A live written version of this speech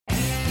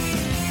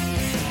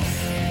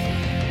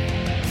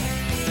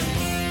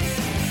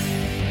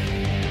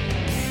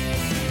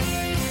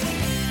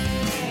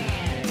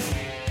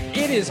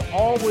It is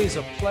always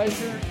a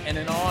pleasure and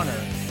an honor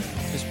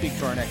to speak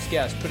to our next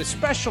guest, but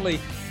especially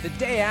the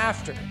day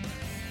after.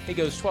 He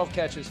goes 12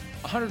 catches,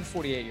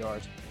 148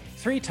 yards,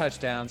 3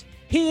 touchdowns.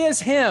 He is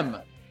him.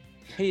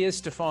 He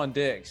is Stefon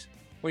Diggs.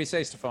 What do you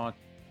say, Stefon?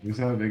 What's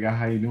up, big guy?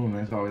 How you doing,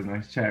 man? It's always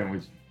nice chatting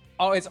with you.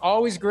 Oh, it's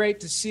always great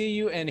to see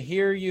you and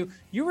hear you.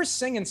 You were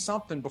singing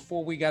something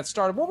before we got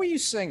started. What were you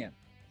singing?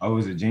 Oh, it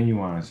was a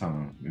Genuine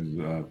song. It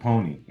was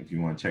Pony. If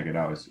you want to check it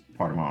out, it's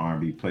part of my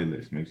R&B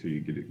playlist. Make sure you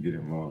get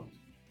involved.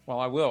 Well,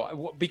 I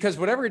will, because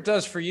whatever it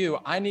does for you,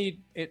 I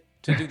need it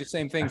to do the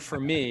same thing for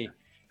me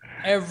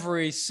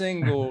every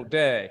single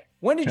day.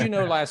 When did you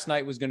know last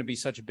night was going to be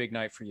such a big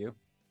night for you?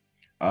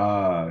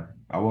 I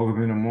woke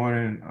up in the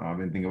morning. I've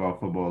been thinking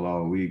about football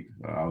all week.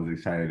 I was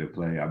excited to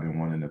play. I've been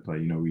wanting to play.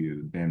 You know, we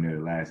were damn near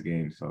the last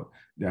game, so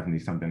definitely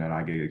something that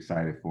I get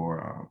excited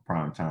for.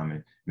 Prime time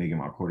and making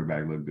my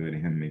quarterback look good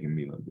and him making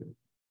me look good.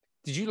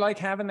 Did you like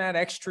having that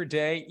extra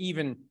day,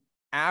 even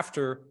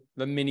after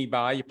the mini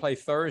bye? You play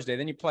Thursday,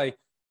 then you play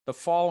the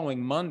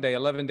following Monday,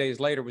 11 days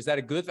later. Was that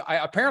a good?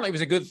 Apparently, it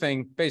was a good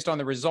thing based on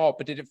the result.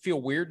 But did it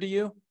feel weird to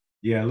you?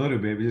 Yeah, a little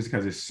bit, but just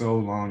because it's so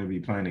long to be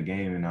playing a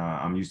game, and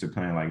I'm used to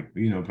playing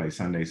play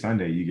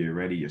Sunday. You get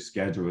ready. Your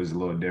schedule is a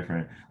little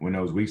different. When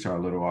those weeks are a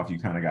little off, you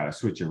kind of got to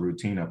switch your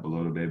routine up a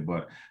little bit.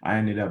 But I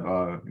ended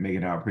up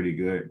making it out pretty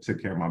good.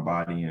 Took care of my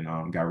body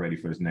and got ready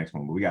for this next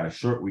one. But we got a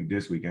short week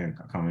this weekend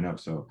coming up,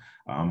 so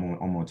I'm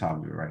on top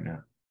of it right now.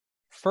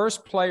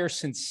 First player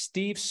since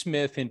Steve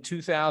Smith in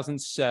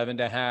 2007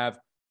 to have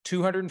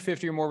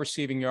 250 or more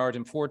receiving yards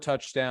and 4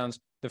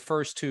 touchdowns the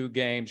first 2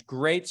 games.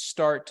 Great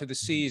start to the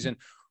season.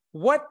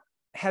 What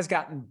has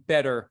gotten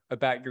better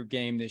about your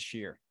game this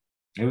year?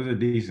 It was a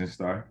decent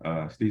start.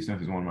 Steve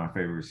Smith is one of my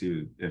favorite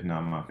receivers, if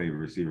not my favorite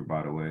receiver,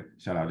 by the way.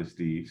 Shout out to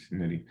Steve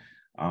Smitty.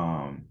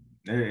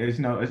 It's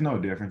no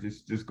difference.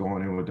 It's just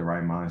going in with the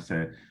right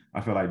mindset. I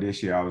feel like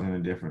this year I was in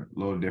a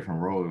little different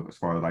role as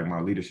far as like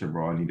my leadership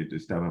role. I needed to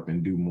step up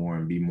and do more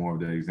and be more of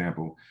the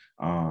example,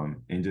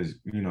 and just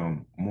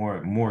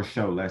more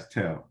show, less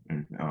tell.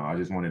 And I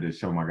just wanted to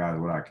show my guys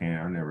what I can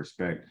earn their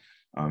respect.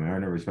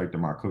 Earn the respect of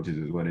my coaches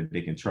as well, that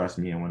they can trust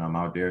me, and when I'm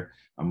out there,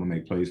 I'm gonna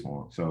make plays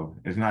for them. So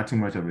it's not too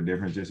much of a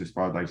difference, just as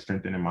far as like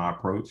strengthening my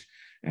approach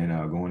and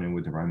going in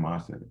with the right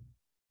mindset.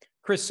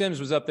 Chris Sims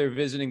was up there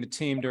visiting the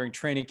team during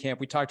training camp.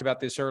 We talked about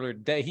this earlier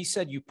today. He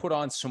said you put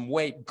on some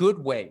weight,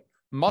 good weight,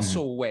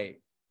 muscle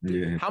weight.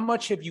 Yeah. How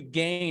much have you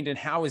gained, and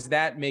how is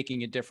that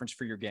making a difference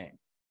for your game?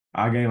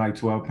 I gained like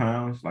 12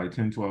 pounds, like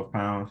 10, 12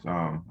 pounds.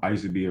 I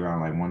used to be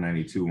around like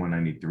 192,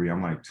 193.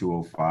 I'm like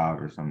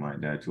 205 or something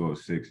like that,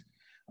 206.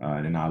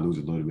 Then I lose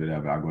a little bit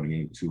of it. I go to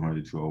game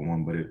 200,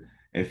 201, but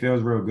it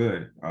feels real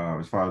good.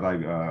 As far as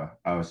like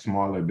a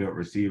smaller built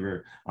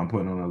receiver, I'm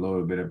putting on a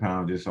little bit of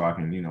pound just so I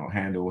can,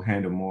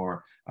 handle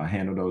more,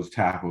 handle those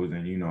tackles,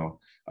 and,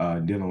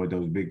 dealing with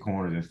those big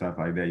corners and stuff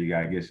like that. You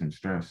got to get some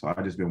strength. So I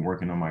just been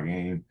working on my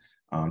game,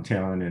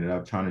 tailoring it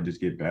up, trying to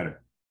just get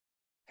better.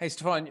 Hey,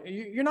 Stefon,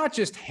 you're not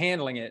just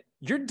handling it,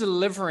 you're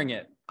delivering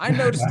it. I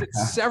noticed it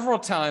several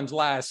times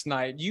last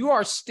night. You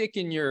are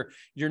sticking your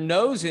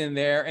nose in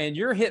there and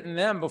you're hitting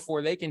them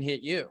before they can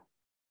hit you.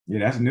 Yeah,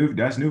 that's new.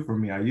 That's new for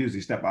me. I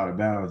usually step out of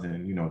bounds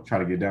and, try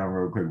to get down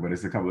real quick. But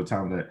it's a couple of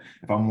times that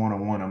if I'm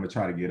one-on-one, I'm going to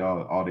try to get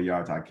all the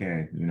yards I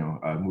can,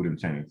 move them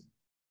chains.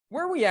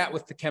 Where are we at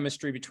with the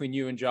chemistry between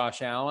you and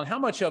Josh Allen? How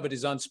much of it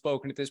is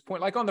unspoken at this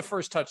point? Like on the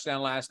first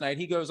touchdown last night,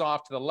 he goes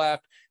off to the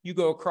left, you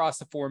go across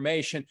the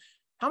formation.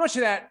 How much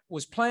of that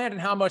was planned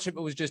and how much of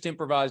it was just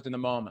improvised in the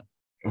moment?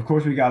 Of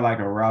course, we got like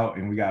a route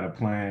and we got a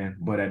plan,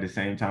 but at the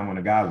same time, when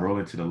the guy's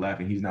rolling to the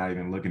left and he's not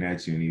even looking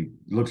at you and he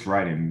looks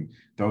right and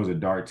throws a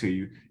dart to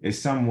you, it's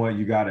somewhat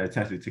you got to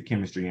attach it to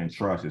chemistry and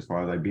trust as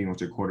far as like being with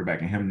your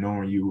quarterback and him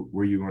knowing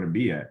where you're going to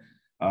be at.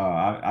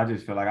 I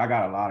just feel like I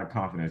got a lot of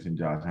confidence in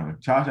Josh Allen.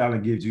 Josh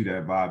Allen gives you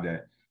that vibe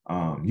that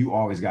you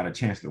always got a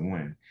chance to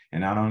win.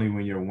 And not only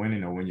when you're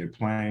winning or when you're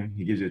playing,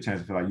 he gives you a chance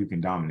to feel like you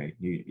can dominate.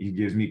 He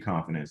gives me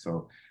confidence.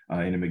 So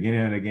in the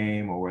beginning of the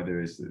game, or whether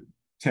it's the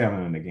tail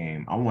end of the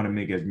game, I want to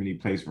make as many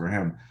plays for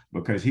him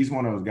because he's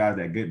one of those guys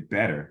that get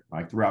better.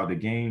 Like throughout the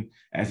game,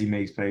 as he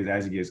makes plays,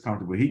 as he gets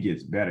comfortable, he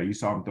gets better. You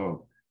saw him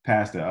throw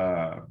past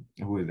the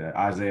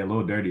Isaiah a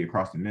little dirty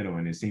across the middle,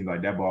 and it seems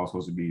like that ball was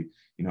supposed to be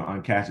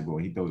uncatchable,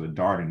 and he throws a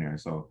dart in there.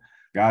 So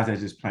guys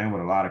that's just playing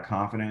with a lot of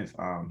confidence,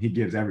 he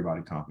gives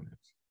everybody confidence.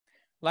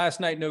 Last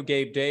night, no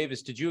Gabe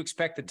Davis. Did you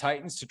expect the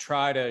Titans to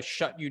try to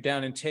shut you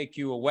down and take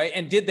you away?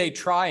 And did they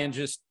try and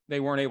just they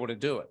weren't able to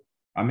do it?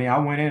 I mean, I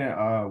went in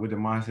with the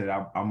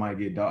mindset I might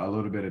get a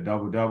little bit of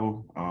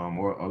double,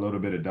 or a little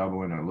bit of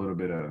double and a little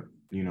bit of,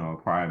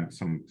 probably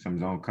some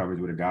zone coverage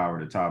with a guy over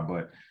the top.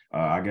 But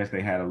I guess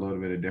they had a little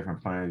bit of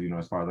different plans,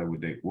 as far as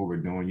like what we're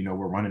doing.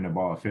 We're running the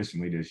ball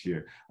efficiently this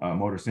year.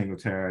 Motor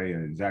Singletary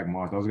and Zach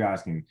Moss, those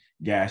guys can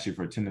gash you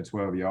for 10 to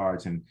 12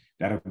 yards, and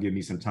that'll give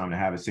me some time to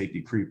have a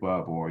safety creep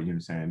up, or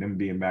them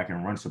being back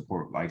in run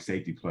support like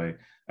safety play,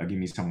 give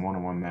me some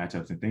one-on-one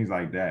matchups and things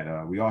like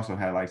that. We also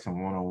had like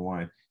some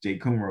one-on-one.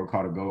 Jake Kumro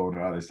caught a goal on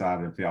the other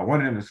side of the field. I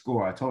wanted him to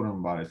score. I told him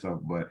about it,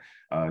 but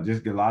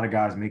just a lot of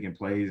guys making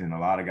plays and a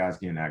lot of guys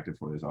getting active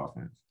for this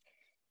offense.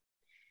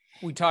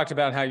 We talked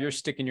about how you're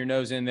sticking your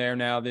nose in there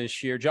now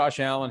this year. Josh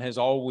Allen has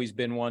always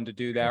been one to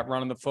do that,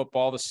 running the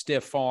football, the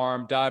stiff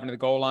arm, diving to the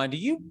goal line. Do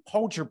you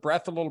hold your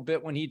breath a little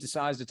bit when he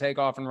decides to take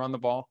off and run the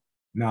ball?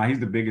 Nah, he's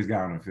the biggest guy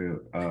on the field.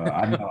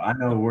 I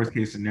know worst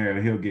case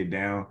scenario, he'll get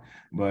down.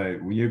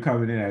 But when you're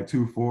coming in at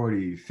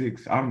 240,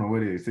 I don't know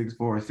what it is, 6'4",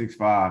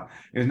 6'5",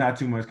 it's not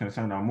too much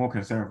concern. I'm more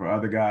concerned for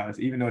other guys,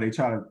 even though they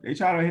try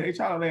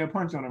to lay a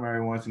punch on him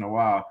every once in a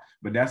while.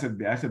 But that's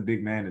a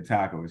big man to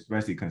tackle,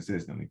 especially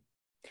consistently.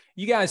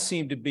 You guys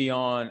seem to be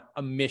on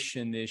a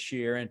mission this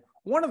year. And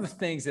one of the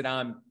things that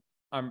I'm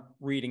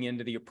reading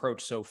into the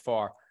approach so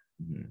far,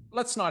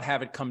 let's not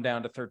have it come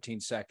down to 13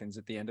 seconds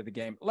at the end of the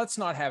game. Let's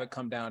not have it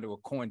come down to a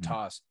coin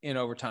toss in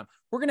overtime.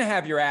 We're going to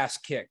have your ass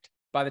kicked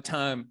by the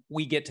time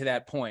we get to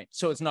that point.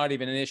 So it's not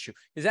even an issue.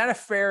 Is that a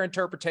fair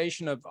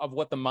interpretation of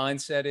what the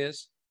mindset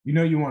is?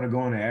 You want to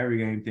go into every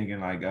game thinking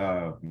like,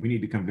 we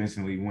need to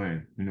convincingly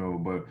win,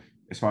 but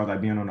as far as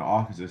like being on the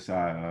offensive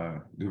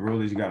side, the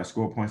rule is you got to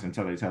score points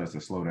until they tell us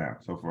to slow down.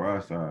 So for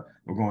us,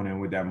 we're going in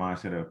with that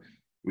mindset of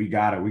we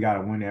gotta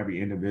win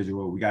every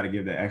individual. We got to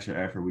give the extra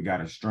effort. We got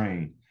to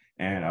strain.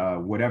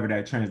 And whatever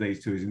that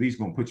translates to is at least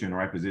going to put you in the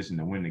right position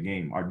to win the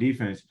game. Our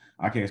defense,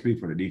 I can't speak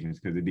for the defense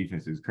because the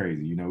defense is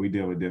crazy. We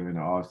deal with them in the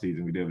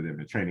offseason. We deal with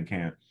them in training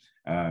camp.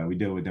 We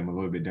deal with them a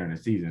little bit during the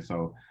season.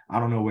 So I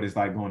don't know what it's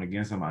like going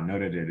against them. I know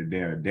that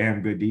they're a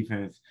damn good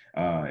defense,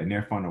 and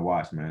they're fun to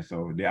watch, man.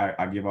 So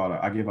I give all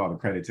the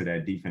credit to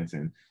that defense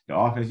and the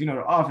offense.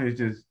 The offense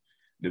just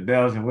the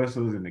bells and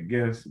whistles and the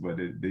gifts, but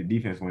the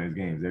defense wins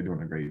games. They're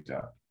doing a great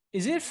job.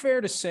 Is it fair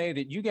to say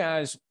that you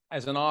guys,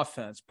 as an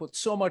offense, put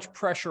so much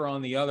pressure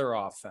on the other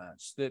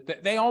offense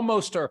that they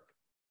almost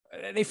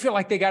they feel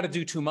like they got to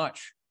do too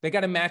much? They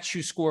got to match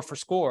you score for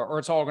score, or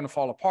it's all going to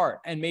fall apart.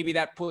 And maybe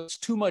that puts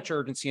too much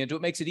urgency into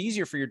it. Makes it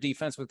easier for your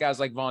defense with guys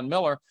like Von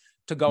Miller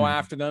to go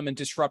after them and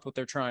disrupt what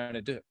they're trying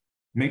to do.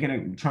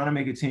 Trying to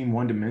make a team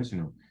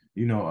one-dimensional.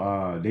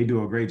 They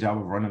do a great job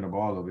of running the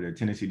ball over there.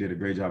 Tennessee did a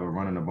great job of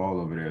running the ball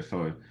over there.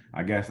 So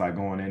I guess like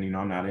going in,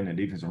 I'm not in the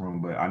defensive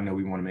room, but I know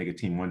we want to make a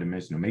team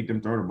one-dimensional. Make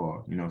them throw the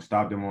ball.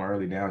 Stop them on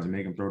early downs and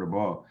make them throw the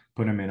ball.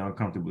 Put them in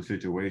uncomfortable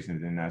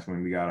situations, and that's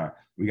when we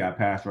got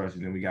pass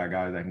rushes and we got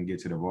guys that can get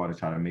to the ball to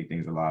try to make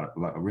things a lot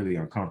really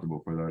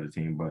uncomfortable for the other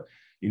team. But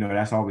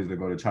that's always the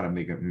goal, to try to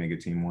make a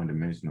team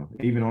one-dimensional.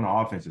 Even on the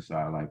offensive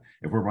side, like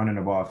if we're running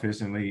the ball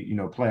efficiently,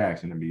 play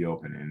action to be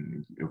open,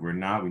 and if we're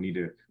not, we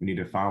need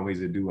to find ways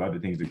to do other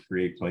things to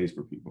create plays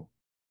for people.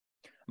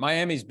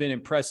 Miami's been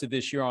impressive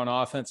this year on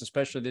offense,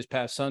 especially this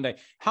past Sunday.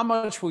 How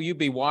much will you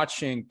be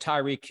watching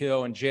Tyreek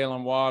Hill and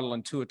Jalen Waddle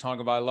and Tua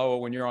Tagovailoa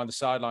when you're on the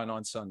sideline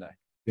on Sunday?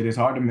 It is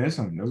hard to miss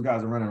them. Those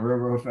guys are running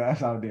real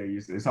fast out there.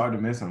 It's hard to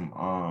miss them.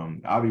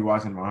 I'll be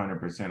watching them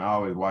 100%. I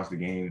always watch the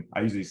game.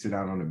 I usually sit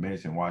down on the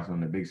bench and watch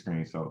on the big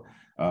screen. So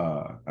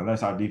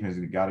unless our defense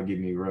got to get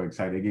me real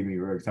excited, they get me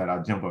real excited.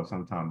 I'll jump up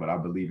sometime, but I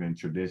believe in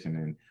tradition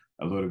and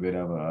a little bit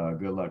of a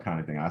good luck kind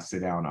of thing. I sit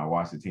down, I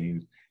watch the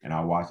teams, and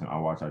I watch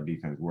our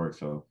defense work.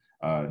 So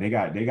they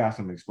got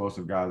some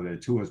explosive guys there.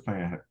 Tua's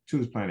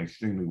playing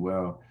extremely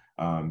well.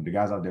 The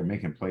guys out there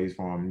making plays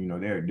for them,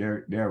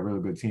 they're a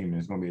really good team, and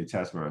it's going to be a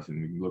test for us,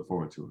 and we look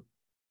forward to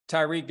it.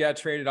 Tyreek got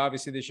traded,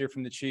 obviously, this year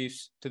from the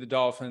Chiefs to the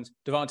Dolphins.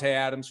 Devontae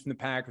Adams from the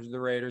Packers to the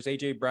Raiders.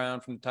 A.J.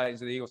 Brown from the Titans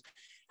to the Eagles.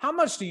 How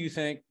much do you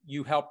think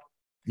you helped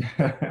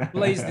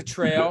blaze the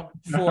trail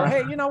for,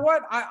 hey, you know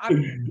what?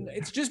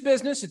 It's just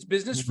business. It's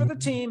business for the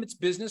team. It's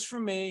business for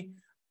me.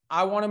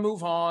 I want to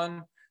move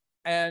on.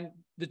 And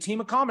the team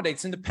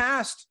accommodates. In the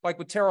past, like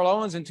with Terrell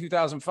Owens in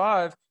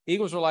 2005,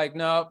 Eagles were like,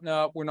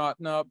 no, we're not.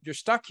 No, you're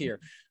stuck here.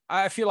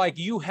 I feel like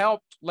you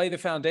helped lay the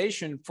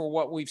foundation for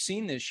what we've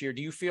seen this year.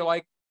 Do you feel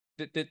like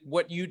that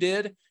what you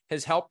did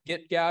has helped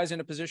get guys in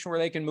a position where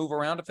they can move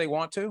around if they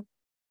want to?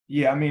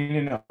 Yeah, I mean,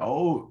 in the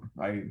old,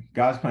 like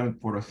guys playing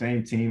for the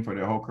same team for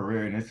their whole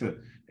career, and it's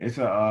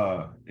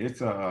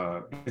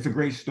a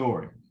great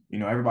story.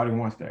 Everybody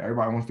wants that.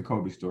 Everybody wants the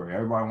Kobe story.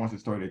 Everybody wants the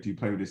story that you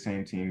play with the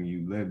same team,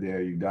 you live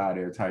there, you die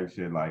there, type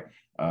shit. Like,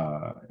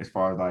 as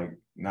far as like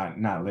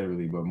not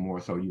literally, but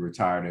more so you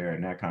retire there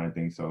and that kind of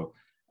thing. So,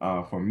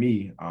 for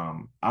me,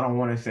 I don't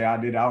want to say I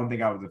did. I don't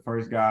think I was the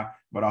first guy,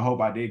 but I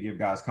hope I did give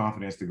guys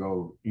confidence to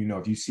go.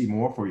 If you see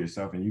more for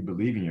yourself and you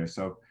believe in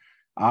yourself,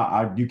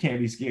 you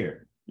can't be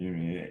scared.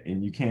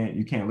 And you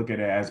can't look at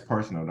it as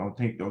personal.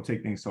 Don't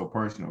take things so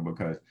personal,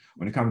 because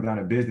when it comes down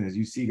to business,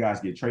 you see guys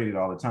get traded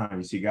all the time.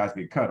 You see guys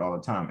get cut all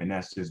the time, and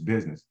that's just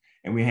business.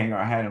 And we hang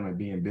our hat on it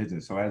being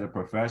business. So as a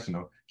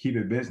professional, keep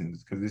it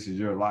business, because this is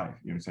your life.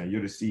 You're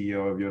the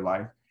CEO of your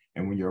life.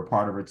 And when you're a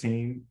part of a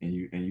team and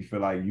you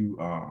feel like you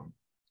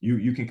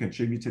you can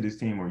contribute to this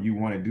team or you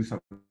want to do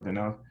something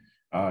else,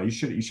 you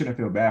shouldn't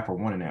feel bad for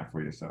wanting that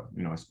for yourself,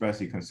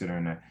 especially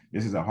considering that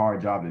this is a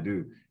hard job to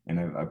do.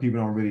 And people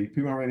don't really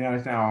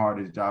understand how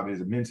hard this job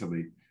is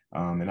mentally.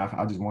 And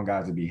I just want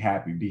guys to be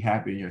happy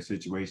in your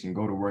situation,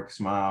 go to work,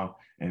 smile,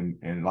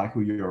 and like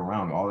who you're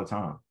around all the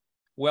time.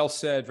 Well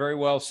said. Very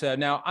well said.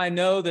 Now, I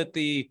know that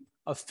the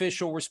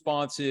official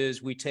response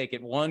is we take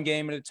it one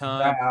game at a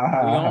time.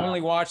 We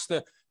only watch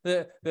the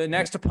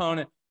next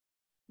opponent.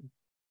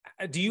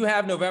 Do you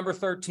have November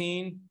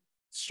 13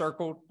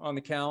 circled on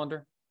the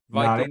calendar?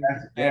 Vikings,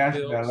 they asked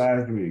me that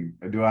last week.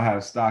 Do I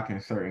have stock in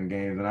certain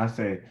games? And I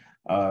say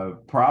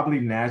probably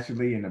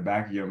naturally in the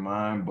back of your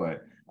mind,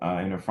 but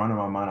in the front of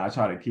my mind, I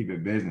try to keep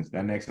it business.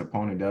 That next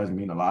opponent does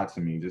mean a lot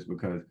to me just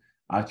because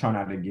I try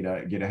not to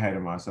get ahead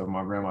of myself.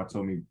 My grandma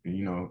told me,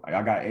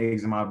 I got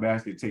eggs in my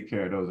basket, take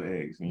care of those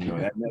eggs.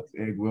 That next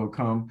egg will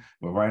come,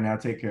 but right now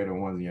take care of the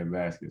ones in your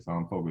basket. So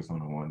I'm focused on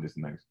the one this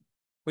next.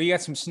 Well, you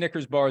got some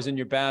Snickers bars in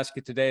your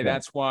basket today. Yeah.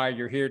 That's why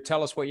you're here.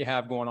 Tell us what you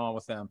have going on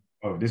with them.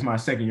 Oh, this is my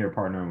second year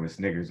partnering with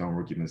Snickers on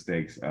Rookie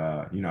Mistakes.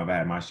 I've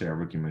had my share of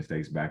Rookie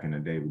Mistakes back in the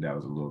day, but that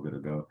was a little bit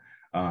ago.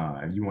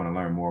 If you want to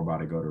learn more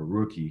about it, go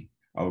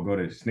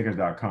to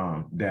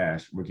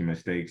Snickers.com/Rookie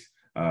Mistakes.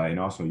 And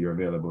also you're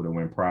available to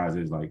win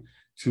prizes like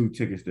 2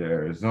 tickets to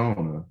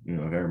Arizona,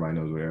 if everybody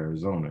knows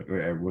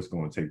what's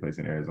going to take place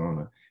in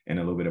Arizona, and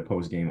a little bit of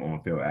post-game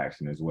on-field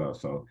action as well.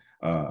 So,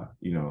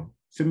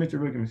 submit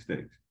your Rookie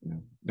Mistakes.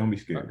 Don't be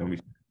scared. Don't be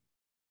scared.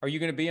 Are you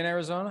going to be in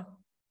Arizona?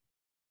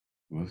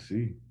 We'll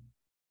see.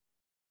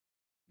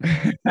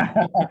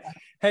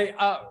 Hey,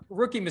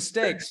 Rookie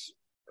Mistakes,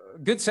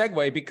 good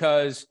segue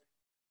because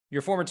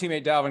your former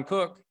teammate Dalvin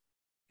Cook,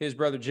 his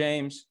brother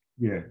James,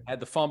 had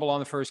the fumble on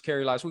the first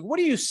carry last week. What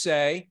do you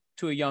say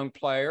to a young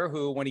player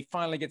who, when he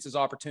finally gets his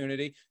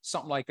opportunity,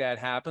 something like that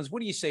happens?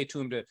 What do you say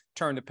to him to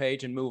turn the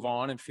page and move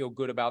on and feel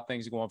good about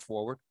things going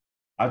forward?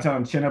 I tell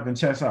him chin up and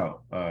chest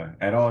out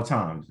at all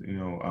times.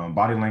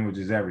 Body language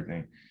is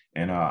everything.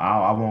 And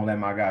I won't let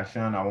my guy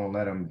shun. I won't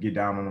let him get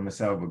down on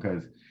himself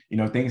because,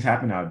 things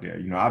happen out there.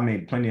 I've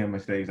made plenty of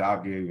mistakes.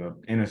 I'll give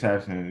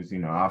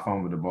interceptions, I'll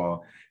fumble the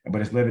ball.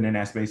 But it's living in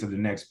that space of the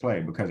next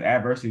play because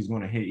adversity is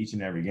going to hit each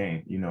and every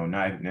game.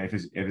 If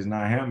it's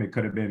not him, it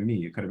could have been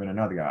me. It could have been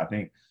another guy. I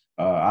think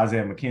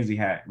Isaiah McKenzie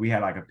had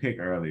like a pick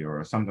earlier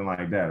or something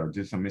like that, or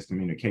just some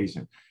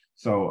miscommunication.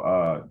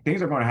 So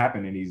things are going to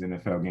happen in these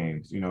NFL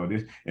games.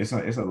 It's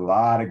a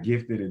lot of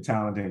gifted and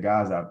talented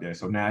guys out there.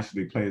 So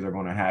naturally plays are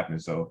going to happen.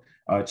 So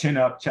chin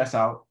up, chest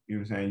out,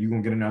 you're going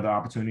to get another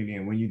opportunity.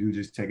 And when you do,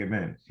 just take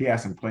advantage. He had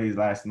some plays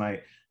last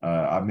night.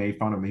 I made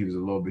fun of him. He was a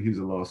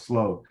little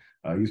slow.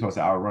 He was supposed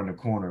to outrun the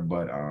corner,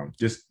 but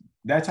just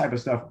that type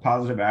of stuff,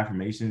 positive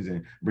affirmations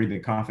and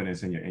breathing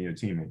confidence in your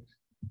teammates.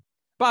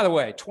 By the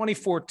way,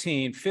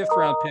 2014, 5th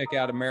round pick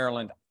out of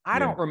Maryland. I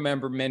don't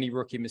remember many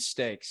rookie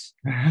mistakes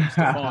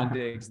Stephon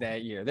Diggs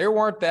that year. There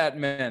weren't that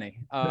many.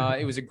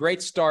 It was a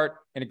great start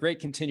and a great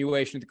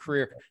continuation of the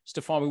career.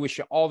 Stephon, we wish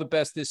you all the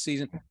best this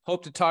season.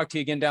 Hope to talk to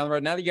you again down the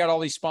road. Now that you got all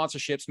these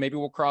sponsorships, maybe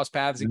we'll cross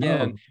paths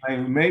again.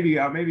 Maybe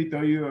I'll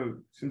throw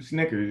you some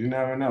Snickers. You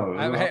never know.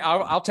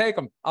 I'll take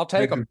them.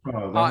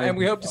 And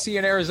we hope to see you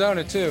in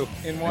Arizona too,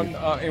 in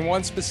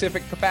one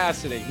specific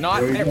capacity,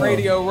 not at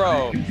Radio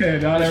Row. Yeah,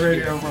 not at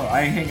Radio Row.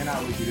 I ain't hanging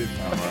out with you this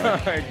time.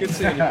 All right, good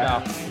seeing you,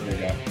 pal.